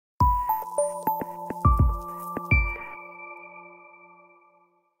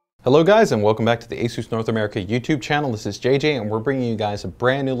Hello guys, and welcome back to the ASUS North America YouTube channel. This is JJ, and we're bringing you guys a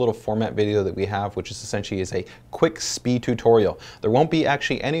brand new little format video that we have, which is essentially a quick speed tutorial. There won't be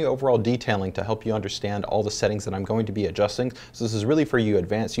actually any overall detailing to help you understand all the settings that I'm going to be adjusting. So this is really for you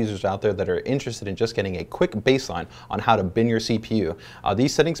advanced users out there that are interested in just getting a quick baseline on how to bin your CPU.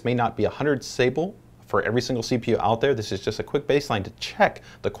 These settings may not be 100% stable for every single CPU out there. This is just a quick baseline to check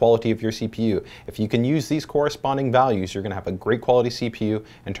the quality of your CPU. If you can use these corresponding values, you're going to have a great quality CPU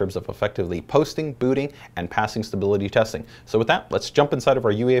in terms of effectively posting, booting, and passing stability testing. So with that, let's jump inside of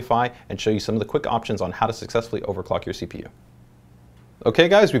our UEFI and show you some of the quick options on how to successfully overclock your CPU. Okay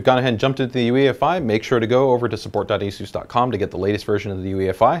guys, we've gone ahead and jumped into the UEFI. Make sure to go over to support.asus.com to get the latest version of the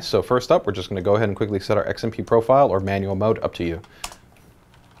UEFI. So first up, we're just going to go ahead and quickly set our Xmp Profile or manual mode, up to you.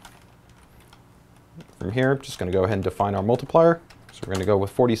 From here, just going to go ahead and define our multiplier. So we're going to go with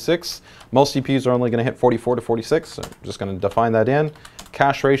 46. Most CPUs are only going to hit 44 to 46, so I'm just going to define that in.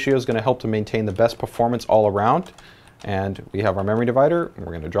 Cache ratio is going to help to maintain the best performance all around. And we have our memory divider, and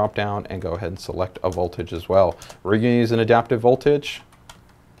we're going to drop down and go ahead and select a voltage as well. We're going to use an adaptive voltage,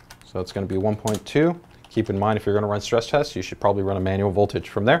 so it's going to be 1.2. Keep in mind, if you're going to run stress tests, you should probably run a manual voltage.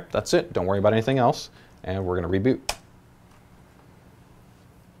 From there, that's it. Don't worry about anything else, and we're going to reboot.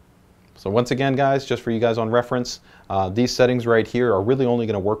 So once again, guys, just for you guys on reference, these settings right here are really only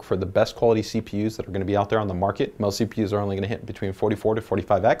going to work for the best quality CPUs that are going to be out there on the market. Most CPUs are only going to hit between 44 to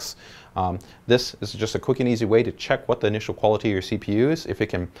 45x. This is just a quick and easy way to check what the initial quality of your CPU is. If it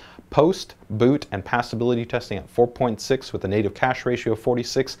can post, boot, and pass stability testing at 4.6 with a native cache ratio of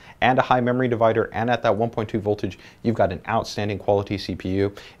 46 and a high memory divider and at that 1.2 voltage, you've got an outstanding quality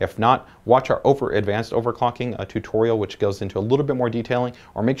CPU. If not, watch our advanced overclocking tutorial, which goes into a little bit more detailing,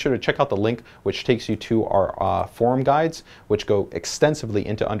 or make sure to check out the link which takes you to our forum guides, which go extensively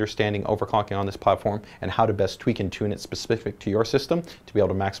into understanding overclocking on this platform and how to best tweak and tune it specific to your system to be able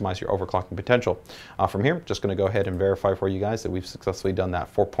to maximize your overclocking potential. From here, just going to go ahead and verify for you guys that we've successfully done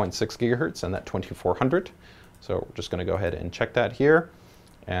that 4.6 gigahertz and that 2400. So we're just going to go ahead and check that here.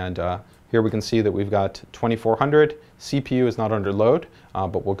 And here we can see that we've got 2400. CPU is not under load,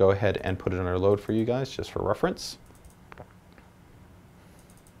 but we'll go ahead and put it under load for you guys just for reference.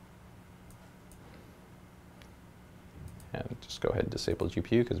 And just go ahead and disable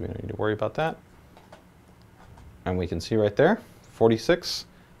GPU because we don't need to worry about that. And we can see right there, 46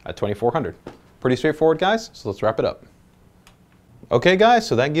 at 2400. Pretty straightforward, guys, so let's wrap it up. Okay guys,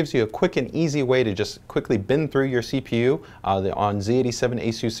 so that gives you a quick and easy way to just quickly bin through your CPU on Z87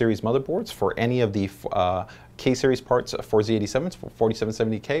 ASUS series motherboards for any of the K-series parts for Z87s, for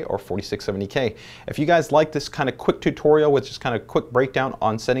 4770K or 4670K. If you guys like this kind of quick tutorial with just kind of quick breakdown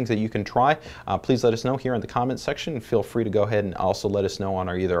on settings that you can try, please let us know here in the comments section. Feel free to go ahead and also let us know on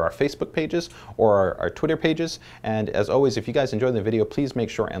either our Facebook pages or our Twitter pages. And as always, if you guys enjoyed the video, please make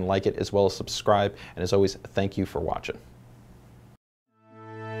sure and like it as well as subscribe. And as always, thank you for watching.